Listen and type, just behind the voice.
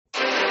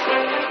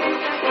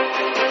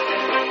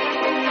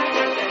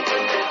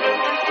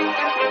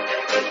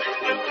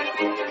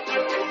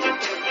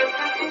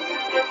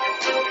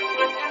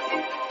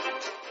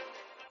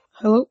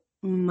Hello,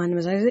 my name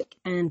is Isaac,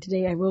 and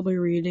today I will be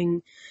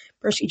reading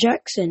Percy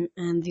Jackson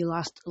and the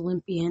Last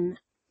Olympian.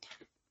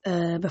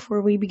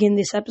 Before we begin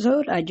this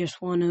episode, I just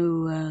want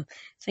to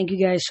thank you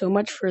guys so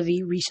much for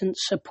the recent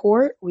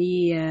support.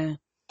 A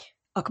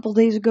couple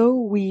days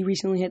ago, we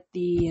recently hit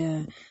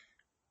the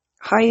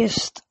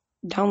highest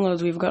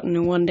downloads we've gotten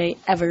in one day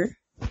ever,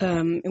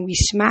 and we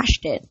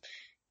smashed it.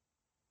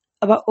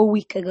 About a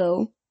week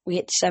ago, we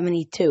hit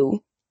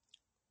 72,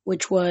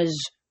 which was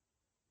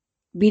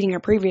beating our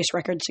previous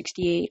record,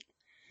 68.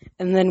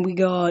 And then we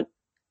got,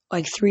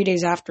 3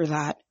 days after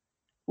that,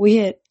 we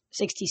hit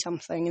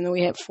 60-something, and then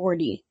we hit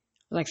 40,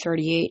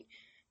 38.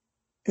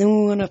 And then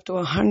we went up to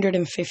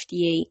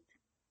 158,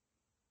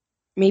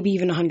 maybe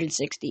even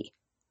 160.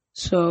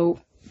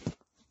 So,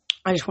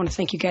 I just want to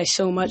thank you guys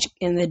so much.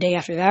 And the day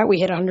after that, we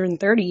hit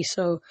 130.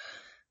 So,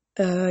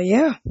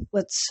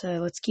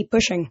 let's keep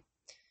pushing.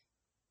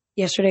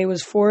 Yesterday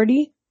was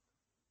 40.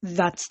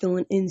 That's still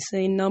an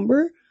insane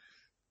number.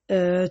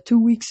 2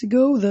 weeks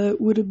ago,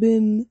 that would have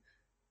been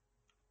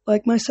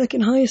my second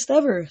highest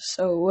ever.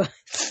 So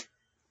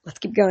let's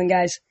keep going,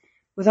 guys.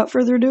 Without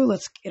further ado,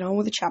 let's get on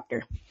with the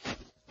chapter.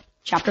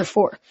 Chapter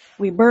 4.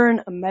 We burn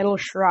a metal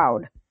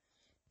shroud.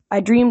 I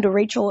dreamed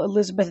Rachel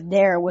Elizabeth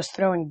Dare was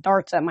throwing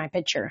darts at my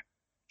picture.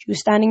 She was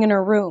standing in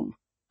her room.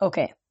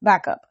 Okay,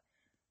 back up.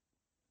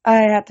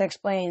 I had to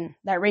explain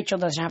that Rachel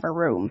doesn't have a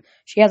room.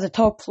 She has the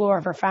top floor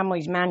of her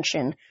family's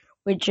mansion,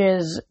 which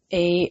is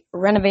a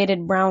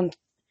renovated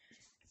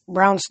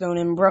brownstone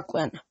in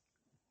Brooklyn.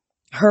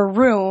 Her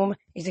room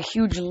is a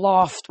huge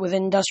loft with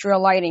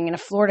industrial lighting and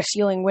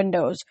floor-to-ceiling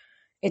windows.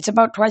 It's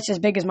about twice as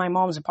big as my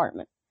mom's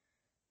apartment.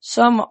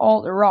 Some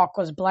alt rock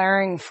was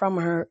blaring from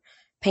her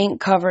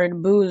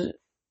paint-covered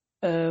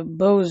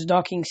Bose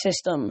docking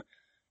system.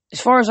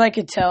 As far as I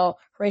could tell,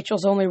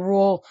 Rachel's only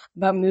rule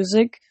about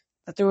music,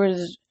 that there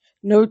was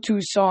no two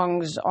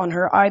songs on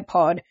her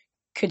iPod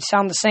could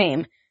sound the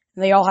same,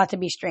 and they all had to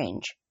be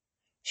strange.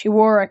 She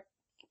wore a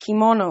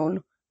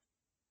kimono,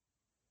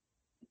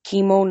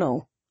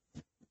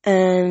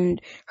 and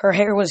her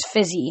hair was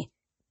frizzy,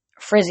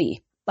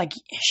 like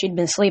she'd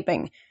been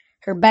sleeping.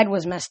 Her bed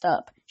was messed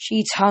up.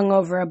 Sheets hung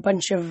over a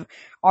bunch of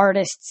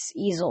artists'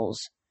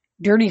 easels.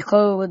 Dirty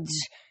clothes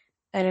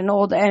and an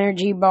old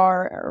energy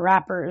bar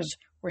wrappers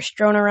were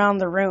strewn around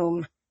the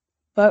room.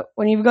 But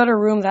when you've got a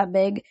room that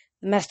big,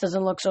 the mess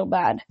doesn't look so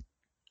bad.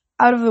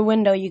 Out of the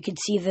window, you could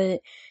see the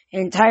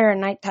entire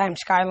nighttime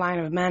skyline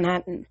of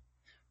Manhattan.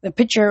 The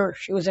picture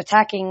she was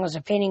attacking was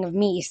a painting of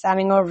me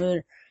standing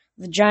over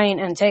the giant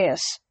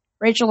Antaeus.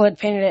 Rachel had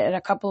painted it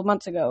a couple of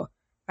months ago.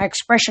 My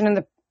expression in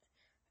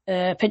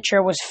the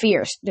picture was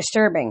fierce,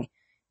 disturbing.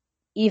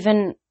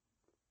 Even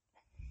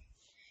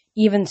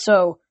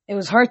so, it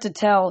was hard to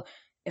tell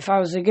if I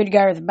was the good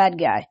guy or the bad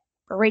guy.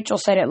 But Rachel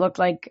said it looked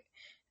like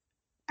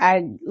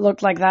I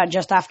looked like that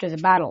just after the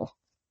battle.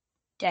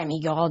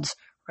 Demigods,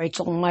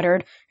 Rachel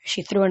muttered as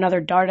she threw another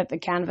dart at the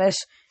canvas,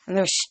 and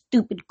their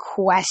stupid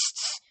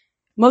quests.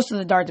 Most of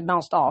the darts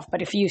bounced off,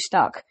 but a few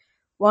stuck.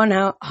 One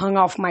hung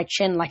off my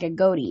chin like a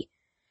goatee.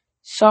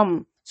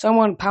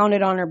 Someone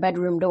pounded on her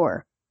bedroom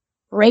door.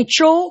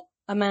 "Rachel!"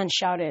 a man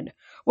shouted.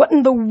 "What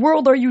in the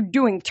world are you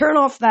doing? Turn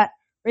off that—"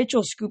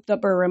 Rachel scooped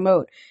up her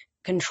remote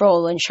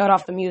control and shut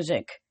off the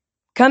music.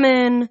 "Come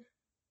in!"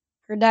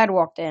 Her dad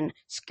walked in,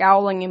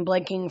 scowling and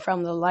blinking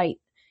from the light.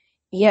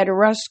 He had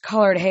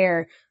rust-colored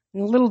hair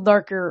and a little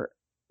darker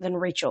than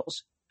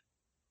Rachel's.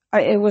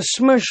 It was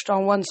smushed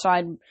on one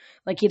side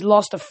like he'd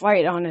lost a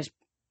fight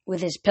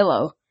with his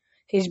pillow.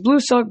 His blue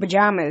silk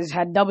pajamas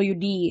had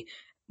WD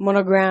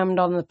monogrammed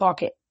on the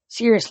pocket.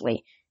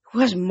 Seriously,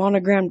 who has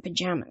monogrammed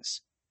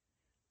pajamas?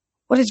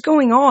 "What is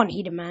going on?"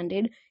 he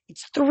demanded.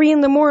 "It's 3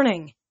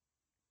 a.m.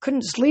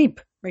 "Couldn't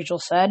sleep," Rachel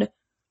said.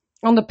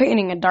 On the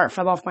painting, a dart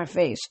fell off my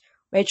face.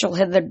 Rachel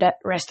hid the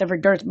rest of her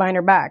darts behind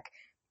her back,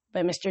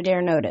 but Mr.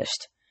 Dare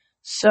noticed.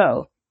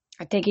 "So,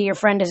 I take it your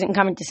friend isn't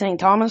coming to St.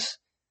 Thomas?"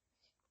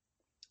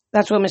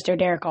 That's what Mr.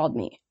 Dare called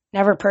me.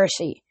 Never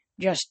Percy,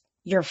 just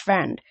your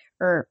friend,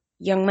 or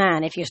young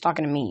man if he was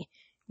talking to me,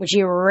 which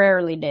he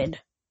rarely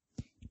did.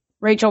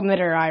 Rachel knit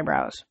her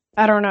eyebrows.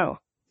 "I don't know.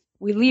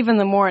 We leave in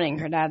the morning,"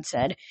 her dad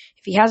said.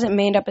 "If he hasn't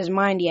made up his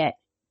mind yet,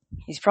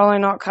 he's probably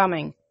not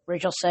coming,"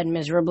 Rachel said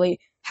miserably.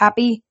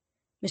 "Happy?"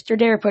 Mr.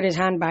 Dare put his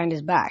hand behind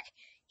his back.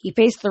 He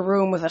paced the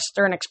room with a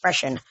stern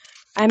expression.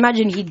 I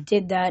imagine he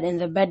did that in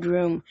the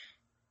boardroom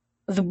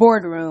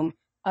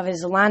of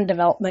his land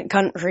development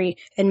country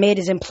and made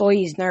his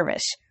employees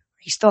nervous.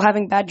 "Are you still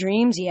having bad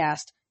dreams?" he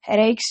asked.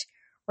 "Headaches?"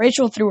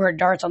 Rachel threw her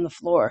darts on the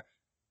floor.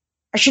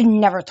 "I should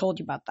never told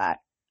you about that."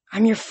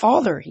 "I'm your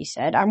father," he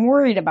said. "I'm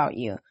worried about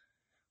you."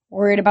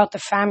 "Worried about the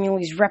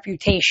family's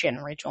reputation,"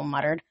 Rachel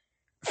muttered.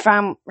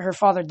 Her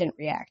father didn't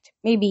react.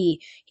 Maybe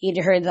he'd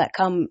heard that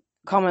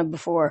comment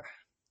before,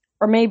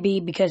 or maybe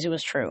because it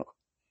was true.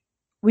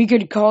 "We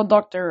could call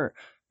Dr.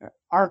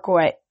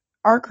 Arkwright,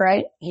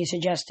 he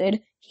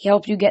suggested. "He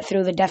helped you get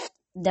through the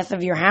death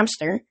of your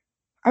hamster."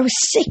 "I was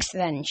 6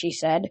 then," she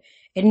said.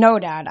 "And no,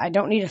 Dad, I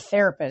don't need a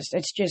therapist.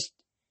 It's just—"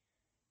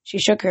 She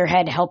shook her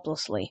head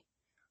helplessly.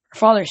 Her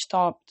father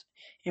stopped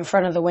in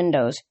front of the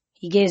windows.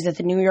 He gazed at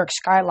the New York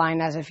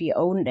skyline as if he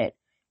owned it,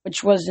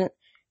 which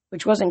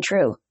wasn't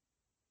true.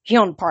 He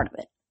owned part of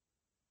it.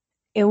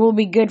 It will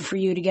be good for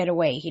you to get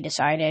away, he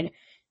decided.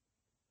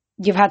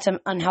 You've had some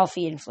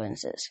unhealthy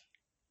influences.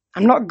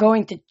 I'm not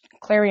going to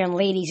Clarion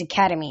Ladies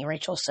Academy,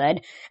 Rachel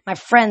said. My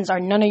friends are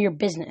none of your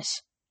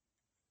business.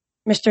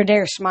 Mr.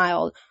 Dare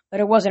smiled, but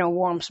it wasn't a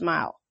warm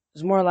smile. It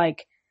was more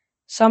like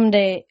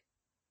someday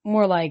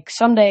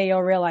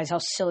you'll realize how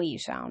silly you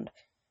sound.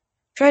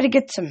 Try to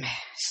get some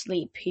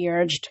sleep, he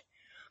urged.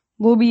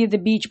 We'll be at the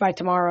beach by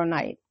tomorrow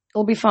night.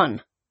 It'll be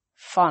fun.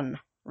 Fun,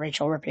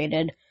 Rachel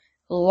repeated.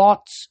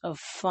 Lots of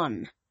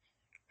fun.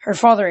 Her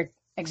father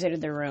exited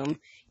the room.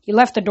 He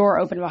left the door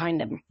open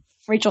behind him.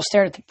 Rachel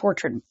stared at the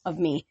portrait of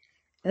me.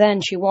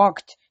 Then she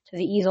walked to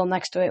the easel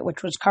next to it,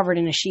 which was covered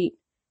in a sheet.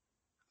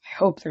 I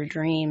hope they're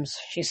dreams,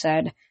 she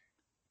said.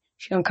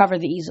 She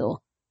uncovered the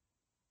easel.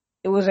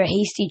 It was a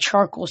hasty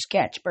charcoal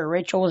sketch, but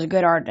Rachel was a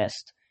good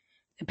artist.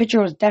 The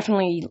picture was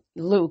definitely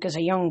Luke as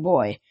a young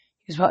boy.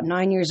 He was about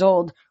 9 years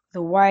old,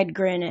 with a wide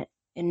grin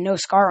and no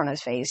scar on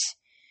his face.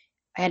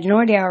 I had no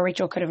idea how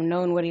Rachel could have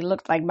known what he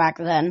looked like back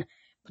then,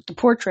 but the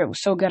portrait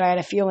was so good I had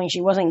a feeling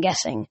she wasn't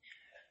guessing.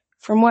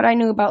 From what I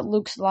knew about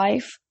Luke's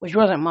life, which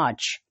wasn't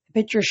much, the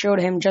picture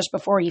showed him just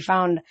before he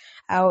found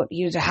out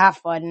he was a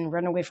half-blood and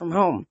ran away from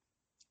home.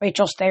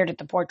 Rachel stared at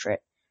the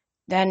portrait.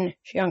 Then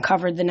she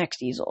uncovered the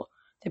next easel.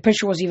 The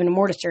picture was even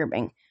more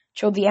disturbing. It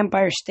showed the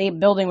Empire State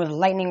Building with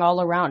lightning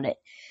all around it.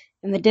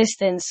 In the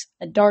distance,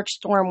 a dark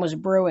storm was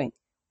brewing,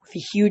 with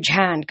a huge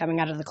hand coming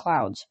out of the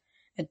clouds.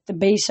 At the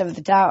base of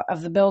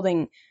the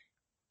building,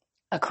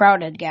 a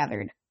crowd had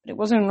gathered, but it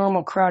wasn't a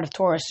normal crowd of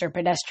tourists or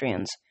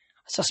pedestrians.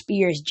 I saw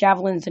spears,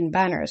 javelins, and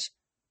banners,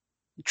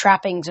 the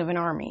trappings of an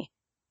army.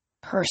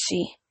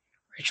 Percy,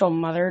 Rachel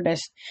muttered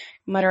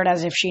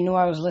as if she knew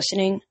I was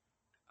listening.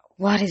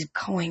 What is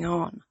going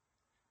on?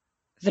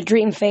 The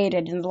dream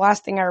faded, and the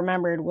last thing I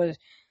remembered was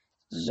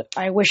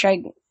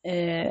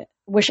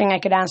wishing I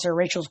could answer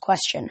Rachel's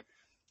question.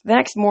 The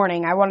next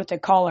morning, I wanted to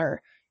call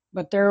her,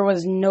 but there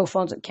was no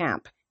phones at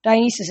camp.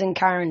 Dionysus and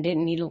Chiron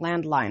didn't need a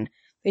landline.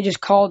 They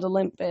just called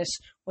Olympus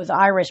with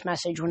Iris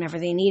message whenever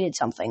they needed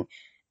something.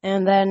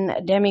 And when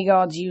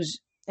demigods used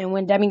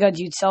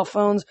cell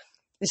phones,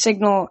 the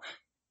signal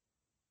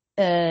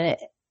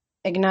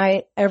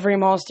ignite every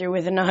monster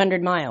within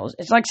 100 miles.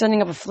 It's like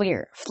sending up a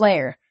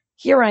flare.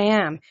 Here I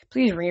am.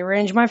 Please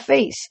rearrange my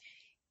face.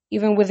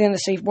 Even within the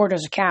safe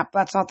borders of camp,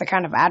 that's not the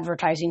kind of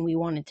advertising we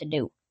wanted to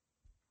do.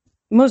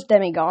 Most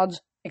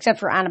demigods, except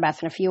for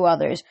Annabeth and a few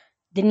others,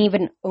 didn't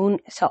even own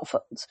cell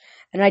phones.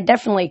 And I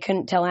definitely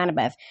couldn't tell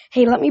Annabeth,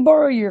 hey, let me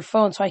borrow your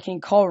phone so I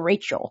can call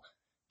Rachel.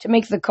 To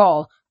make the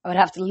call, I would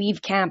have to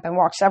leave camp and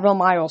walk several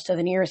miles to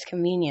the nearest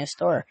convenience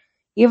store.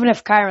 Even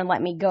if Chiron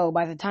let me go,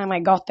 by the time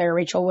I got there,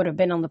 Rachel would have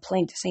been on the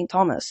plane to St.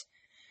 Thomas.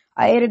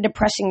 I ate a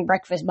depressing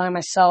breakfast by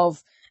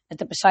myself at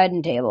the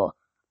Poseidon table.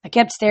 I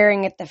kept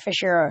staring at the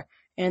fissure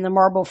in the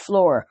marble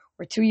floor,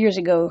 where 2 years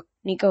ago,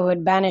 Nico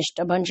had banished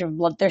a bunch of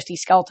bloodthirsty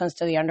skeletons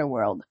to the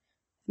underworld.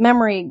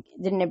 Memory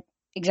didn't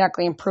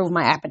exactly improve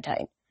my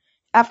appetite.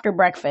 After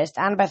breakfast,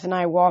 Annabeth and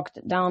I walked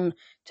down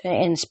to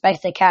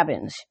inspect the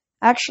cabins.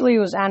 Actually, it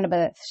was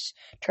Annabeth's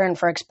turn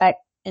for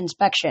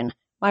inspection.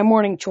 My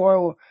morning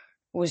chore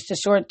was to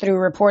sort through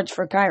reports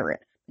for Chiron.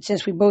 But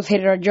since we both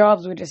hated our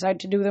jobs, we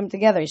decided to do them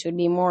together so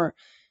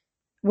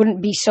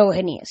wouldn't be so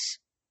hideous.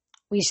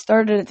 We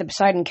started at the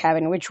Poseidon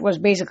cabin, which was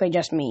basically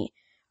just me.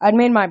 I'd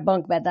made my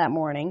bunk bed that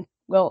morning.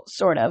 Well,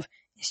 sort of.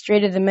 I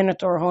straight at the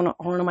Minotaur horn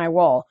on my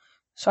wall.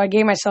 So I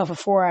gave myself a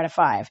 4 out of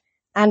 5.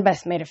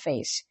 Annabeth made a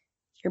face.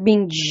 You're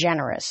being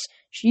generous.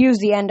 She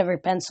used the end of her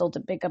pencil to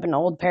pick up an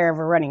old pair of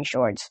her running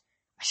shorts.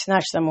 I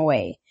snatched them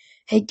away.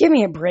 Hey, give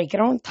me a break. I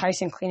don't want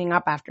Tyson cleaning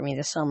up after me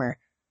this summer.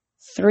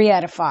 3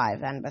 out of 5,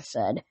 Annabeth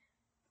said.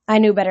 I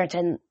knew better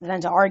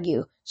than to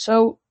argue,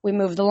 so we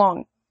moved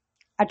along.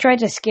 I tried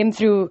to skim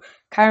through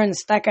Chiron's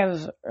stack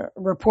of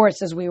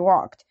reports as we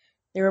walked.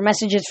 There were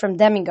messages from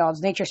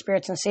demigods, nature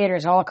spirits, and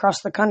satyrs all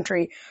across the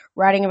country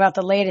writing about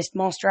the latest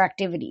monster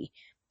activity.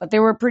 But they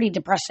were pretty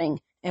depressing,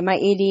 and my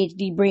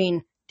ADHD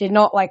brain did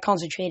not like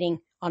concentrating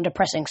on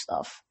depressing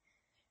stuff.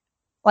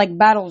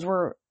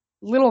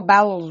 Little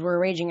battles were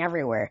raging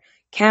everywhere.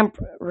 Camp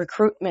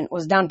recruitment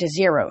was down to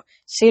 0.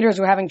 Satyrs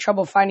were having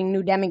trouble finding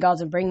new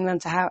demigods and bringing them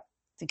to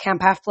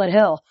Camp Half-Blood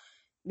Hill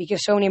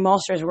because so many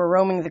monsters were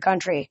roaming the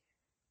country.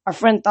 Our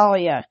friend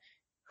Thalia,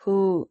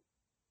 who'd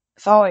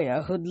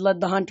led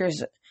the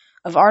hunters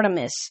of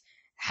Artemis,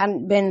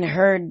 hadn't been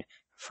heard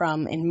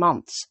from in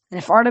months. And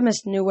if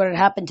Artemis knew what had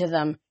happened to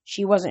them,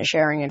 she wasn't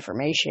sharing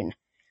information.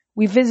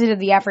 We visited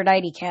the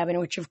Aphrodite cabin,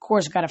 which of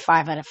course got a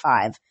 5 out of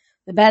 5.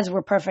 The beds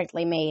were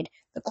perfectly made.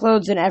 The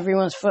clothes in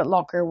everyone's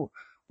footlocker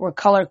were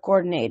color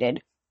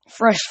coordinated.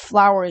 Fresh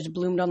flowers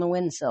bloomed on the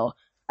windsill.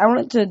 I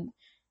wanted to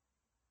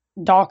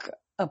dock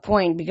a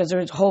point because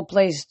the whole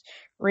place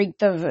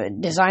reeked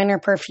of designer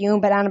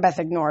perfume, but Annabeth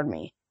ignored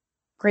me.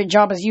 Great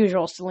job as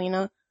usual,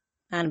 Selena,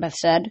 Annabeth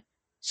said.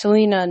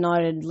 Selena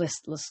nodded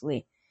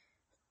listlessly.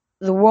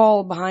 The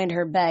wall behind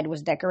her bed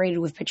was decorated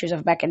with pictures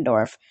of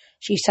Beckendorf.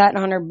 She sat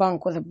on her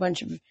bunk with a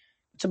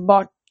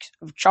box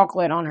of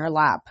chocolate on her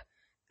lap.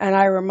 And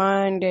I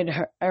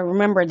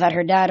remembered that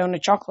her dad owned a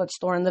chocolate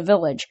store in the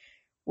village,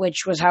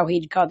 which was how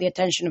he'd caught the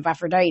attention of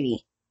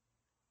Aphrodite.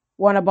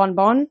 Want a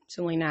bonbon?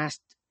 Celine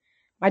asked.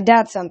 My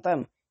dad sent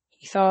them.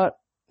 He thought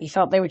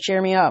they would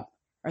cheer me up.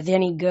 Are they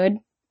any good?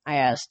 I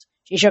asked.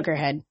 She shook her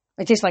head.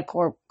 They taste like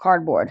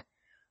cardboard.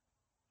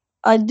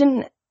 I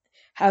didn't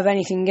have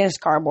anything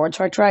against cardboard,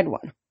 so I tried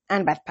one.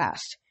 Annabeth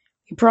passed.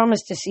 We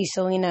promised to see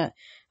Selena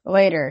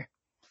later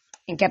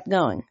and kept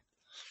going.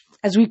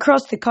 As we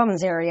crossed the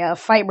commons area, a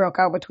fight broke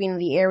out between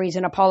the Ares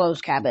and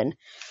Apollo's cabin.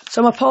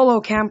 Some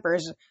Apollo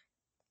campers,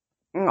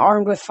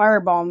 armed with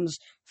firebombs,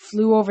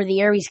 flew over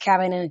the Ares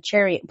cabin in a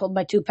chariot pulled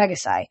by two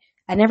Pegasi.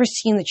 I'd never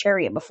seen the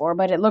chariot before,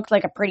 but it looked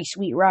like a pretty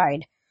sweet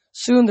ride.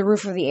 Soon the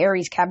roof of the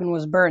Ares cabin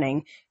was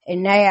burning,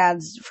 and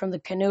naiads from the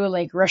canoe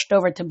lake rushed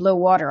over to blow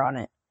water on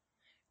it.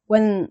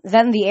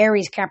 Then the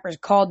Ares campers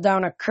called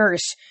down a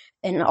curse,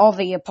 and all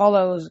the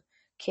Apollo's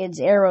kids'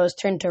 arrows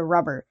turned to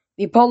rubber.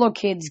 The Apollo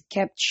kids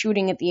kept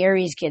shooting at the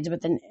Ares kids,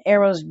 but the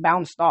arrows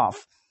bounced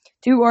off.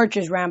 Two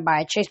archers ran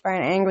by, chased by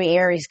an angry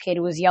Ares kid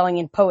who was yelling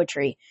in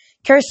poetry.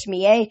 Curse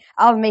me, eh?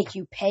 I'll make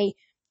you pay.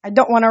 I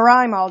don't want to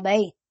rhyme all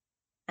day.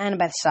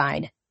 Annabeth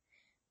sighed.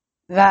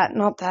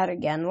 Not that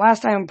again.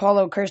 Last time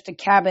Apollo cursed a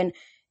cabin,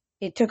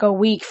 it took a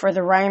week for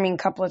the rhyming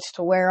couplets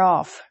to wear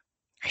off.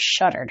 I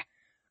shuddered.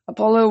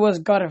 Apollo was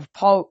god of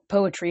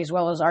poetry as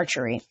well as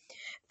archery,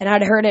 and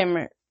I'd heard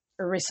him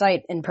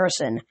recite in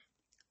person.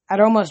 I'd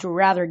almost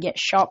rather get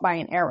shot by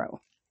an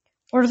arrow.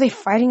 What are they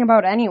fighting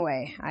about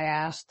anyway? I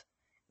asked.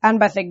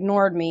 Annabeth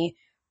ignored me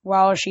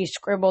while she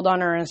scribbled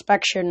on her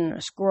inspection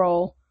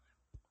scroll,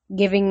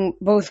 giving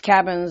both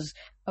cabins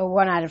a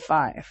 1 out of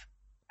 5.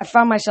 I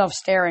found myself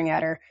staring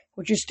at her,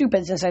 which was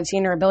stupid since I'd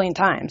seen her a billion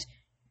times.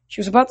 She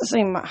was about the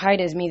same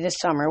height as me this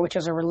summer, which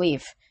was a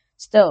relief.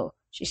 Still,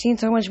 she seemed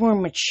so much more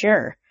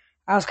mature.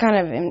 It was kind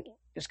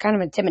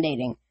of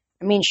intimidating.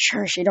 I mean,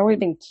 sure, she'd always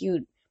been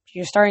cute, but she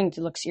was starting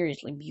to look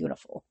seriously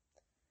beautiful.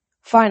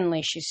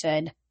 Finally, she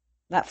said,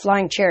 that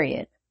flying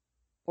chariot.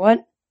 What?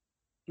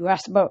 You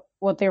asked about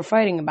what they were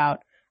fighting about.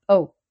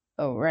 Oh,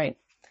 right.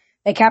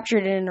 They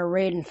captured it in a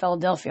raid in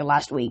Philadelphia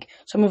last week.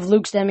 Some of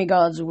Luke's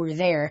demigods were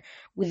there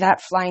with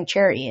that flying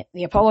chariot.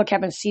 The Apollo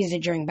cabin seized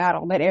it during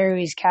battle, but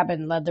Ares'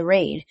 cabin led the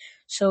raid,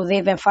 so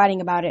they've been fighting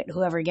about it,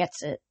 whoever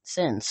gets it,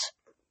 since.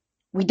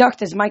 We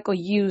ducked as Michael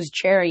Yu's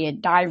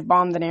chariot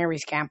dive-bombed an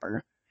Ares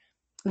camper.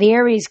 The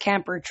Ares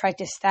camper tried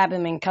to stab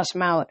him and cuss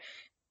him out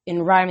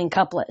in rhyming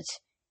couplets.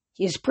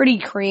 He's pretty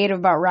creative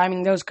about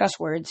rhyming those cuss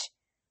words.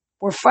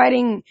 We're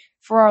fighting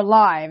for our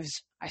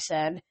lives, I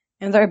said,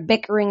 and they're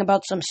bickering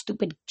about some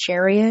stupid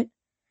chariot.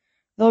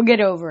 They'll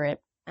get over it,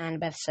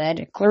 Annabeth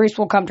said. Clarice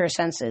will come to her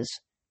senses.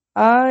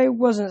 I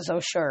wasn't so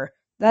sure.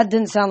 That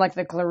didn't sound like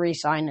the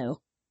Clarice I knew.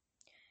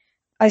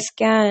 I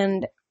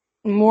scanned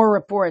more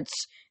reports,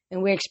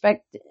 and we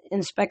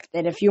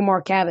inspected a few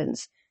more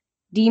cabins.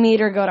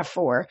 Demeter got a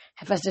 4,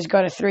 Hephaestus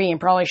got a 3, and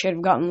probably should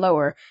have gotten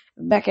lower.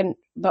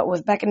 But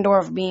with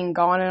Beckendorf being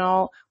gone and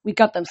all, we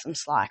cut them some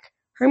slack.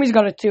 Hermes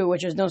got a 2,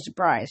 which was no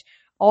surprise.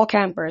 All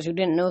campers who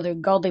didn't know their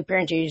godly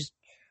parentage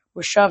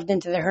were shoved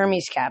into the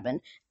Hermes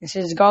cabin, and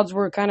since gods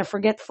were kind of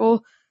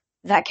forgetful,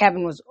 that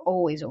cabin was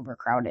always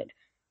overcrowded.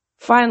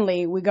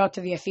 Finally, we got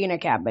to the Athena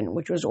cabin,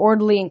 which was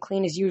orderly and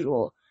clean as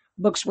usual.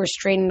 Books were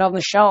straightened on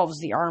the shelves,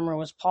 the armor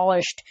was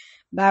polished,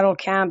 battle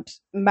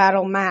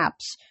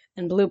maps,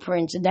 and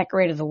blueprints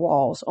decorated the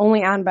walls.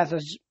 Only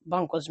Annabeth's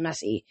bunk was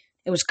messy.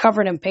 It was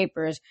covered in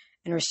papers,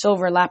 and her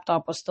silver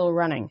laptop was still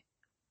running.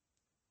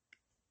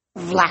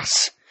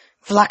 Vlakas,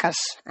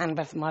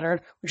 Annabeth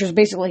muttered, which was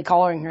basically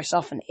calling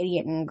herself an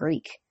idiot in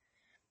Greek.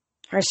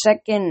 Her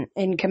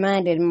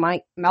second-in-command,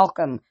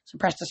 Malcolm,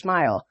 suppressed a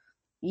smile.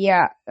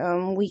 Yeah,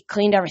 we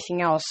cleaned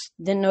everything else.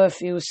 Didn't know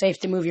if it was safe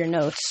to move your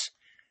notes.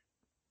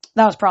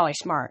 That was probably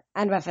smart.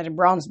 Annabeth had a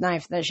bronze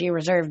knife that she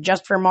reserved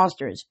just for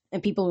monsters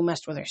and people who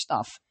messed with her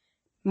stuff.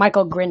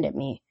 Michael grinned at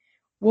me.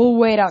 We'll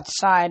wait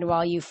outside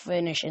while you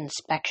finish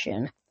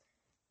inspection.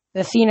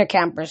 The Athena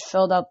campers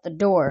filed out the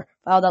door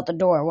while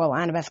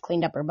Annabeth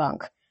cleaned up her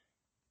bunk.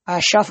 I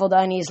shuffled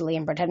uneasily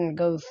and pretended to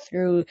go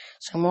through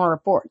some more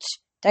reports.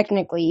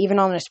 Technically, even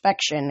on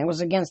inspection, it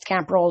was against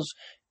camp rules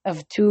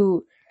of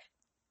 2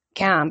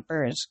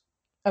 campers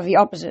of the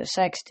opposite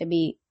sex to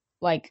be,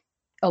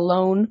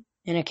 alone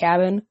in a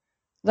cabin.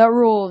 That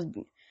rule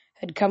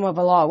had come up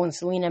a lot when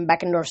Selena and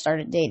Beckendorf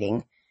started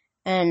dating.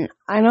 And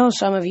I know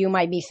some of you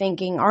might be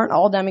thinking, aren't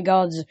all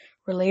demigods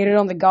related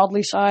on the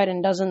godly side,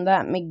 and doesn't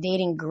that make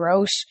dating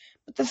gross?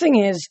 But the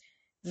thing is,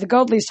 the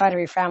godly side of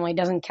your family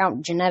doesn't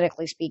count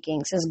genetically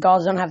speaking. Since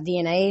gods don't have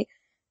DNA,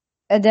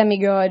 a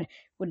demigod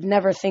would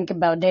never think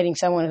about dating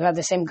someone who had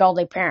the same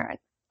godly parent.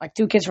 Like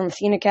 2 kids from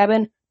Athena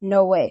cabin?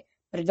 No way.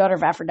 But a daughter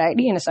of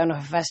Aphrodite and a son of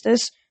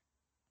Hephaestus?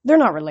 They're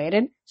not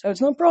related, so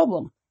it's no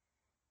problem.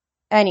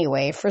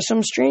 Anyway, for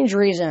some strange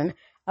reason,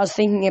 I was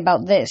thinking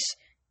about this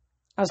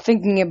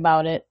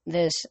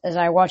as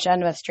I watched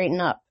Annabeth straighten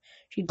up.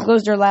 She'd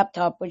closed her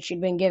laptop, which she'd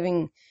been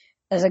giving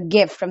as a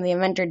gift from the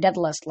inventor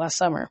Daedalus last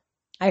summer.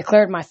 I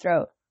cleared my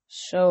throat.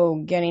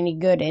 So, get any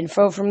good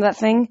info from that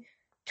thing?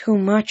 Too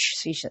much,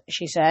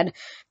 she said.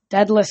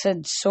 Daedalus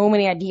had so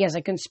many ideas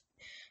I could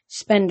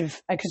spend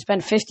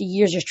 50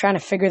 years just trying to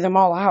figure them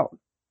all out.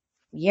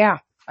 Yeah,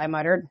 I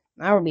muttered.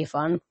 That would be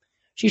fun.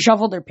 She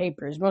shuffled her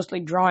papers, mostly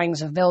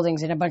drawings of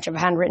buildings and a bunch of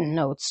handwritten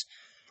notes.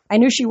 I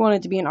knew she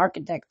wanted to be an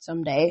architect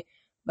someday,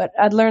 but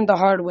I'd learned the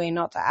hard way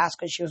not to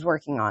ask what she was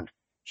working on.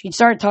 She'd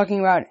started talking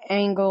about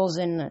angles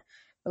and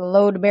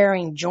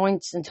load-bearing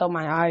joints until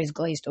my eyes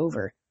glazed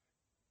over.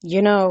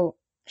 You know,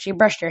 she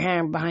brushed her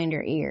hand behind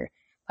her ear,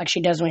 like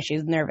she does when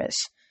she's nervous.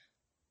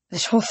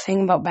 This whole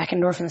thing about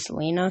Beckendorf and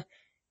Selena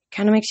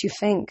kind of makes you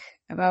think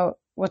about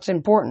what's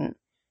important,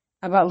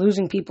 about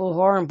losing people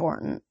who are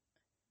important.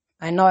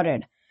 I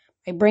nodded.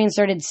 My brain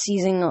started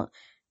seizing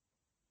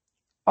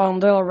on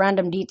little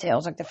random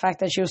details, like the fact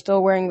that she was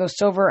still wearing those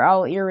silver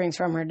owl earrings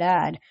from her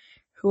dad,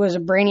 who was a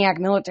brainiac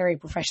military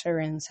professor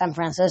in San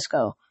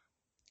Francisco.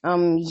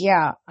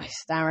 Yeah, I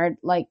stammered.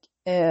 Like,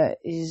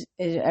 is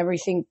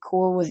everything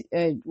cool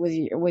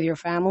with your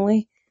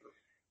family?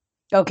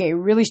 Okay,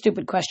 really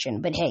stupid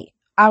question, but hey,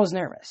 I was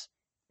nervous.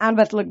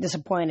 Annabeth looked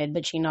disappointed,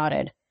 but she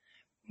nodded.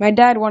 My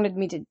dad wanted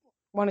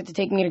to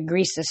take me to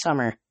Greece this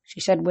summer, she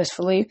said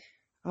wistfully.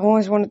 I've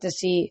always wanted to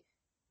see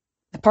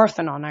the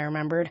Parthenon, I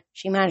remembered.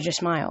 She managed to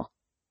smile.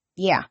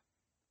 Yeah,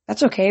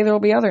 that's okay, there'll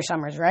be other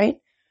summers, right?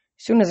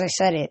 As soon as I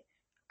said it,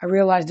 I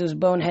realized it was a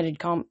boneheaded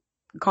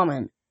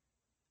comment.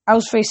 I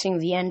was facing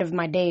the end of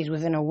my days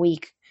within a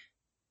week.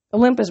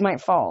 Olympus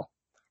might fall.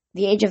 If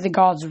the age of the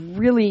gods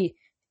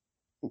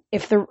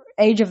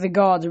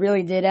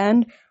really did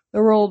end, the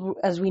world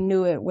as we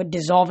knew it would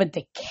dissolve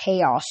into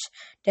chaos.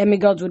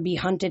 Demigods would be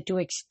hunted to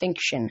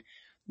extinction.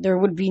 There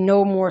would be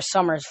no more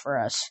summers for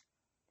us.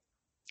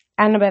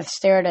 Annabeth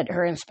stared at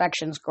her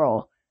inspection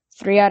scroll.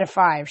 3 out of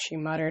 5, she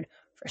muttered,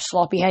 for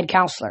sloppy-head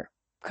counselor.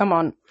 Come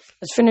on,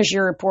 let's finish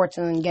your reports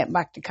and then get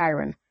back to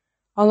Chiron.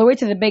 On the way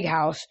to the big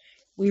house,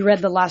 we read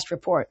the last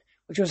report,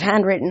 which was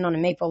handwritten on a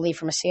maple leaf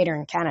from a satyr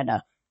in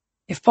Canada.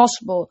 If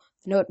possible,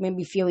 the note made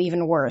me feel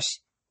even worse.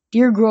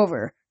 Dear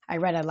Grover, I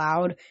read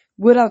aloud,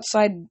 wood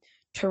outside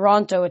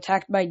Toronto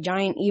attacked by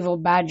giant evil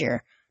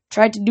badger.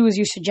 Tried to do as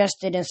you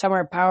suggested in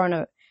summer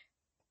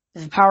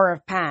the power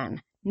of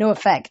Pan. No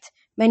effect.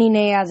 Many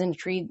naiads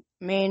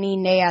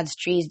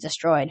trees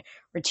destroyed.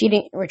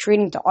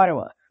 Retreating to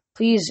Ottawa.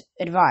 Please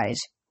advise.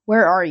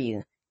 Where are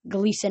you?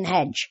 Gleason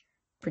Hedge.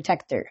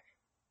 Protector.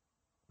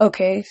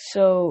 Okay,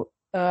 so,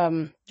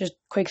 just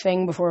quick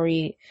thing before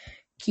we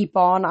keep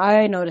on.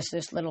 I noticed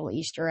this little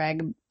Easter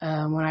egg,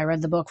 when I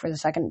read the book for the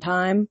second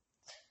time.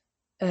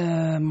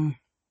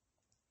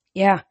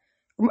 Yeah.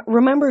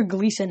 Remember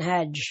Gleason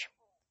Hedge,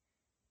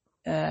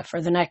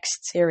 for the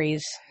next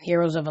series,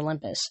 Heroes of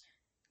Olympus.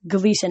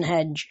 Gleason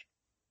Hedge.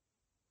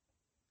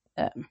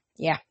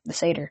 Yeah, the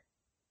satyr.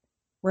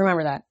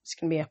 Remember that. It's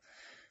gonna be a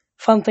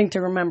fun thing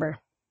to remember.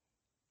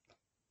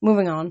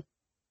 Moving on.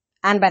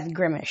 Annabeth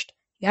grimaced.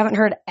 You haven't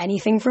heard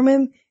anything from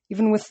him,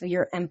 even with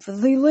your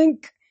empathy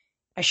link?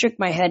 I shook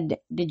my head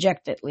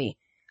dejectedly.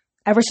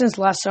 Ever since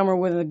last summer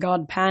when the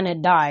god Pan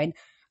had died,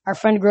 our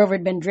friend Grover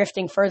had been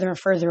drifting further and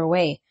further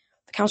away.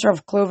 The Council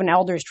of Cloven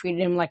Elders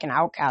treated him like an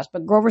outcast,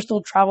 but Grover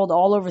still traveled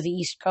all over the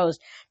East Coast,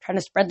 trying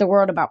to spread the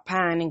word about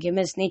Pan and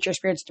convince nature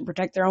spirits to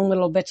protect their own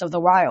little bits of the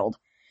wild.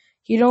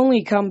 He'd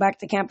only come back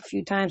to camp a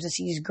few times to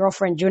see his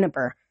girlfriend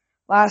Juniper.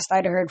 Last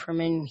I'd heard from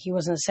him, he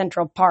was in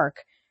Central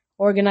Park,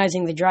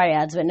 organizing the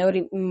Dryads, but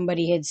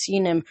nobody had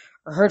seen him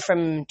or heard from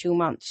him in 2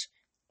 months.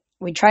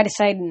 We tried to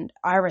send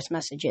Iris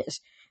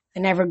messages.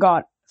 They never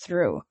got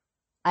through.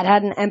 I'd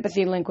had an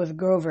empathy link with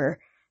Grover,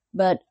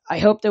 but I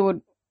hoped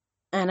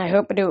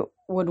it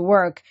would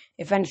work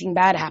if anything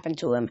bad happened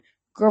to him.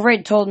 Grover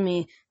had told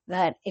me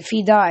that if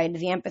he died,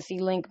 the empathy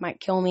link might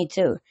kill me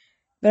too,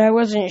 but I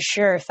wasn't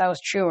sure if that was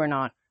true or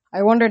not.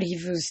 I wondered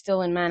if he was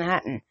still in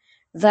Manhattan.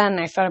 Then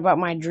I thought about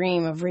my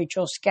dream of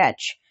Rachel's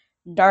sketch.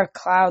 Dark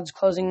clouds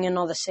closing in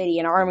on the city,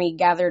 an army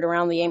gathered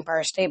around the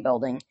Empire State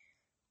Building.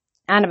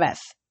 Annabeth.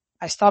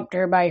 I stopped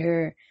her by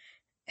her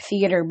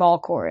theater ball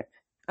court.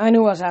 I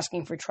knew I was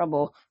asking for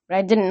trouble, but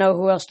I didn't know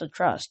who else to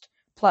trust.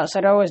 Plus,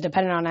 I'd always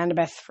depended on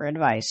Annabeth for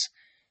advice.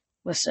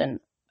 Listen,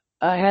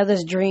 I had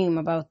this dream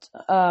about,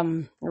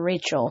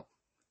 Rachel.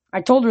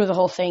 I told her the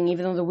whole thing,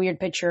 even though the weird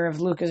picture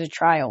of Luke as a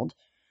child.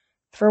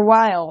 For a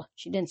while,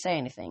 she didn't say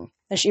anything.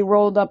 Then she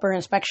rolled up her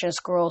inspection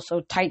scroll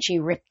so tight she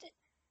ripped it.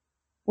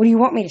 What do you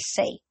want me to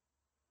say?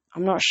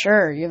 I'm not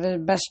sure. You're the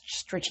best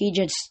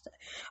strategist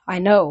I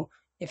know.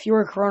 If you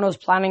were Kronos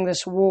planning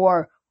this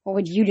war, what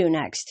would you do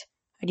next?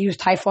 I'd use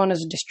Typhon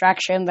as a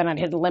distraction, then I'd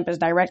hit Olympus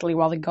directly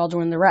while the gods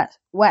were in the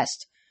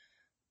west.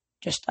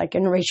 Just like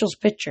in Rachel's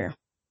picture.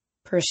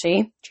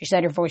 Percy, she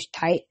said, her voice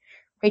tight,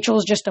 Rachel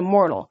is just a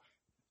mortal.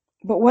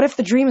 But what if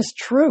the dream is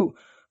true?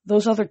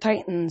 Those other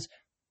titans,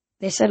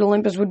 they said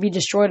Olympus would be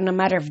destroyed in a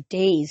matter of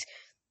days.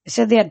 They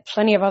said they had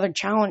plenty of other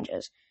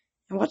challenges.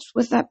 And what's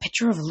with that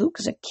picture of Luke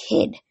as a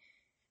kid?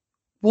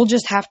 We'll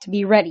just have to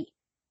be ready.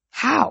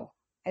 How?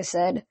 I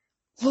said.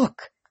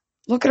 Look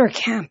at our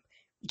camp.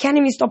 You can't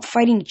even stop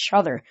fighting each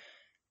other.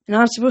 And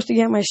I'm supposed to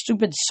get my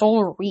stupid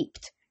soul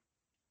reaped.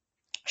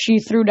 She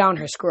threw down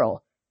her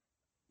scroll.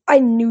 I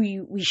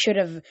knew we should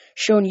have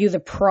shown you the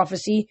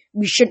prophecy.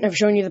 We shouldn't have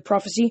shown you the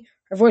prophecy.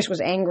 Her voice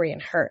was angry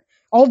and hurt.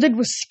 All it did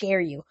was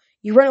scare you.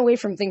 You run away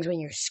from things when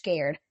you're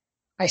scared.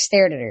 I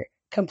stared at her,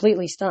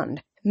 completely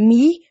stunned.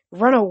 Me?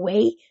 Run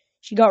away?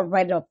 She got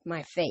right up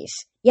my face.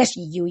 Yes,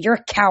 you're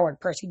a coward,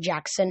 Percy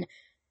Jackson.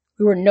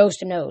 We were nose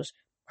to nose.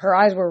 Her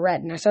eyes were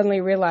red, and I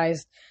suddenly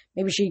realized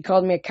maybe she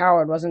called me a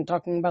coward, wasn't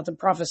talking about the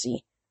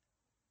prophecy.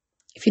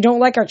 If you don't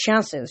like our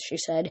chances, she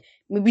said,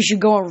 maybe we should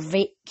go on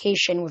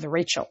vacation with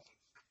Rachel.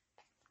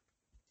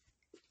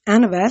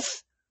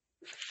 Annabeth,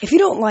 if you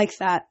don't like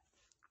that,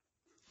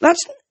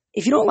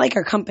 if you don't like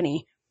our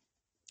company,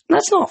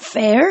 that's not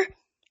fair.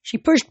 She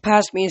pushed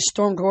past me and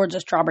stormed towards the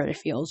strawberry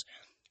fields.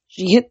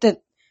 She hit the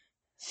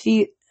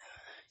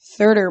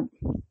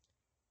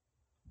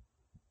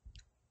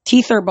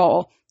teether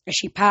ball as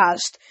she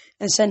passed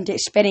and sent it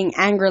spinning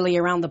angrily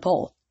around the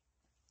pole.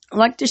 I'd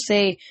like to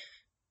say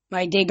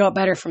my day got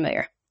better from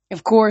there.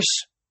 Of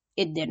course,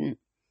 it didn't.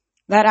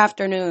 That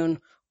afternoon,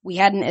 we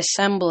had an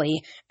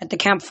assembly at the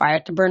campfire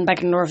to burn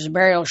Beckendorf's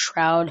burial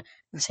shroud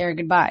and say our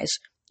goodbyes.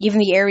 Even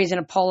the Ares and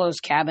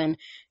Apollo's cabin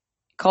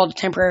called a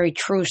temporary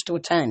truce to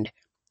attend.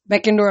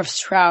 Beckendorf's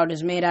shroud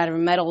is made out of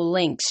metal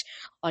links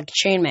like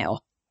chainmail.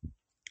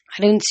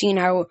 I didn't see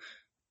how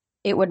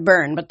it would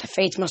burn, but the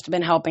fates must have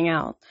been helping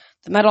out.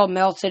 The metal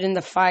melted in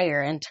the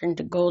fire and turned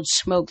to gold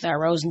smoke that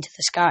rose into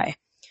the sky.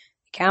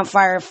 The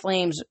campfire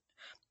flames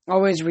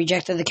always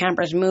rejected the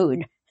camper's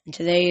mood, and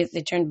today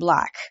they turned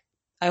black.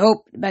 I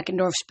hoped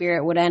Beckendorf's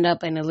spirit would end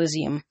up in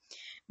Elysium.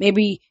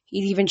 Maybe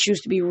he'd even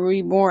choose to be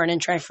reborn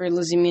and try for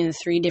Elysium in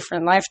 3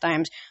 different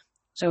lifetimes,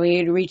 so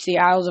he'd reach the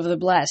Isles of the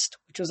Blessed,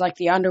 which was like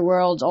the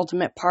underworld's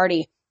ultimate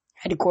party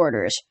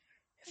headquarters.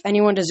 If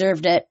anyone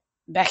deserved it,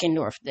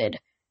 Beckendorf did.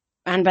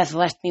 Annabeth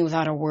left me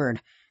without a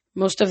word.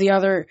 Most of the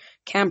other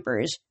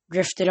campers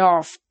drifted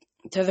off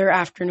to their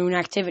afternoon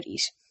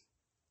activities.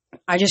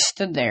 I just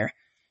stood there,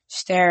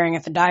 staring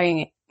at the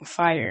dying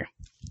fire.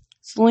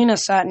 Selena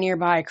sat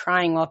nearby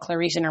crying while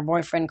Clarice and her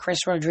boyfriend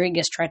Chris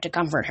Rodriguez tried to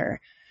comfort her.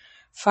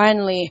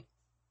 Finally,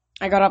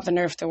 I got up the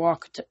nerve to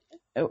walk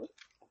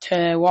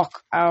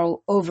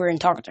out over and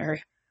talk to her.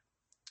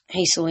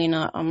 Hey,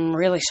 Selena, I'm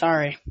really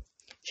sorry.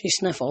 She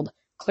sniffled.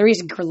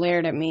 Clarice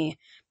glared at me,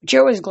 but she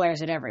always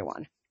glares at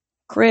everyone.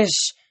 Chris,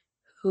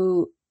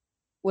 who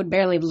would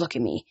barely look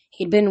at me.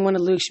 He'd been one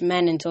of Luke's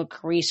men until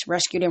Clarice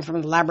rescued him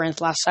from the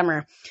labyrinth last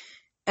summer,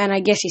 and I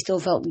guess he still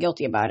felt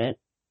guilty about it.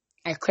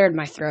 I cleared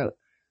my throat.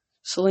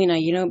 Selena,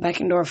 you know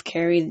Beckendorf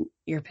carried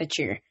your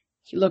picture.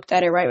 He looked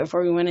at it right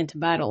before we went into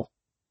battle.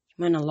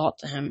 It meant a lot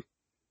to him.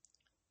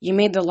 You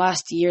made the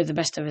last year the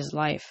best of his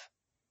life.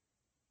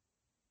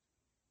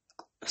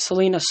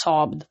 Selena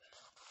sobbed.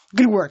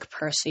 Good work,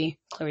 Percy,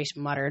 Clarice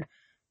muttered.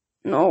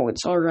 No,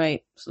 it's all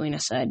right, Selena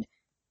said.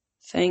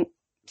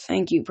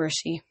 Thank you,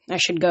 Percy. I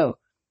should go.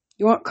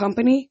 You want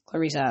company?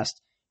 Clarice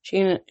asked.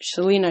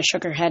 Selena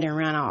shook her head and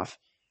ran off.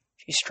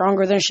 She's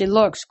stronger than she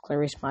looks,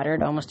 Clarice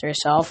muttered, almost to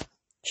herself.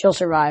 She'll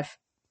survive.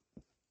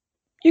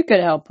 You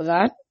could help with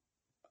that,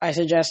 I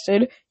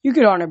suggested. You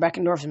could honor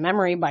Beckendorf's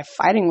memory by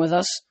fighting with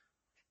us.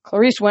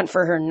 Clarice went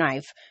for her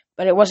knife,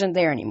 but it wasn't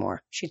there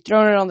anymore. She'd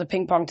thrown it on the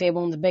ping-pong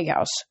table in the big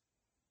house.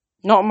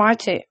 Not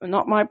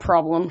my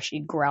problem, she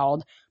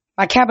growled.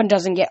 My cabin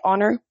doesn't get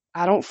honor.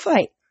 I don't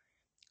fight.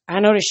 I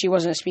noticed she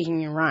wasn't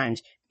speaking in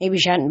rhymes. Maybe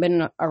she hadn't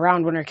been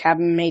around when her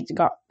cabin mates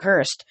got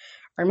cursed,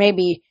 or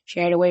maybe she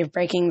had a way of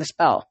breaking the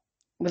spell.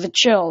 With a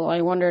chill,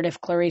 I wondered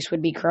if Clarice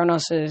would be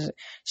Kronos'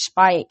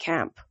 spy at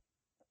camp.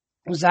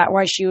 Was that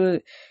why she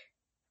was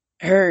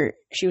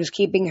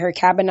keeping her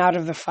cabin out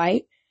of the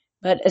fight?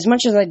 But as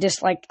much as I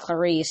disliked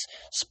Clarice,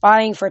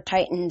 spying for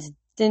Titans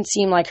didn't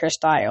seem like her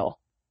style.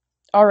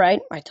 All right,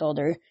 I told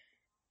her.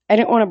 I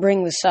didn't want to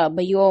bring this up,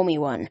 but you owe me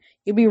one.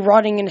 You'd be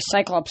rotting in a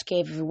Cyclops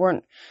cave if it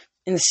weren't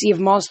in the Sea of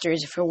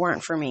Monsters if it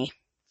weren't for me.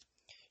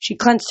 She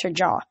clenched her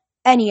jaw.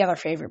 Any other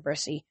favor,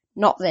 Percy.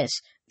 Not this.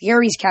 The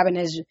Ares cabin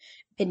has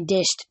been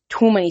dished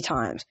too many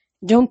times.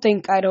 Don't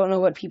think I don't know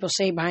what people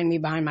say about me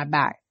behind my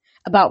back.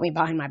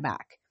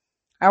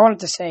 I wanted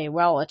to say,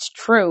 well, it's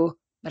true,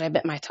 but I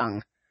bit my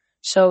tongue.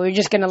 So you're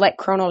just going to let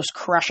Kronos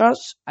crush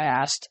us? I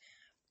asked.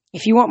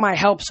 If you want my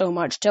help so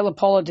much, tell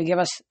Apollo to give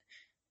us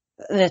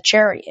the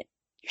chariot.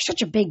 You're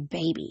such a big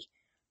baby.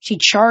 She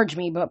charged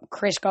me, but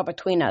Chris got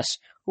between us.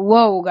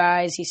 Whoa,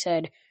 guys, he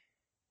said.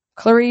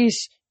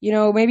 Clarice,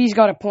 maybe he's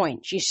got a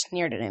point. She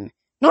sneered at him.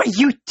 Not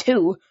you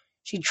too.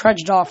 She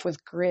trudged off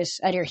with Chris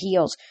at her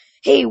heels.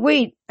 Hey,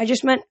 wait, I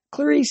just meant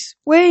Clarice,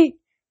 wait.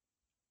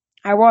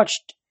 I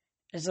watched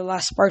as the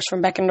last sparks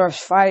from Beckendorf's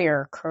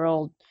fire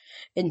curled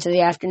into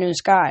the afternoon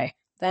sky.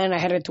 Then I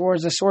headed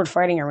towards the sword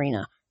fighting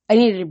arena. I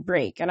needed a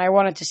break, and I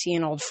wanted to see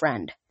an old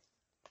friend.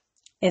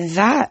 And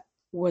that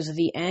was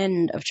the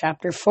end of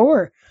chapter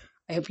 4.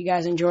 I hope you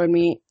guys enjoyed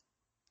me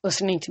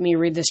listening to me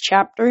read this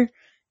chapter.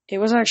 It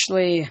was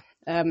actually,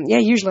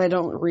 usually I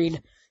don't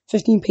read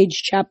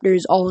 15-page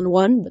chapters all in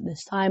one, but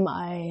this time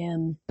I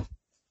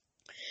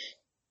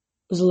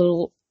was a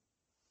little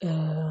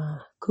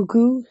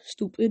cuckoo,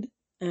 stupid,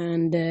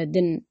 and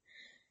didn't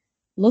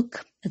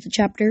look at the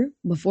chapter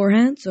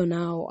beforehand, so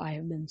now I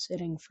have been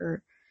sitting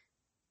for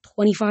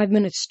 25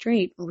 minutes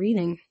straight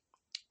reading.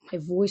 My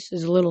voice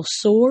is a little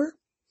sore.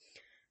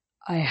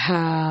 I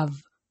have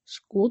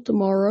school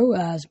tomorrow,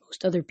 as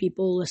most other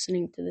people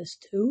listening to this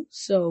too,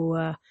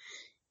 so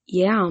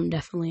yeah, I'm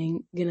definitely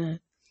gonna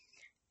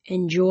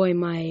enjoy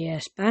my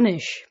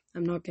Spanish.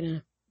 I'm not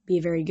gonna be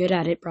very good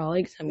at it,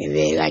 probably, because I'm gonna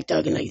be like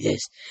talking like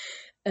this.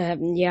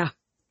 Yeah.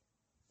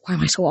 Why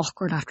am I so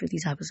awkward after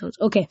these episodes?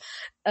 Okay.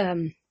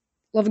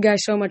 Love you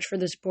guys so much for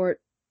the support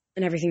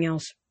and everything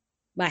else.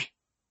 Bye.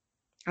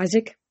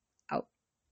 Isaac?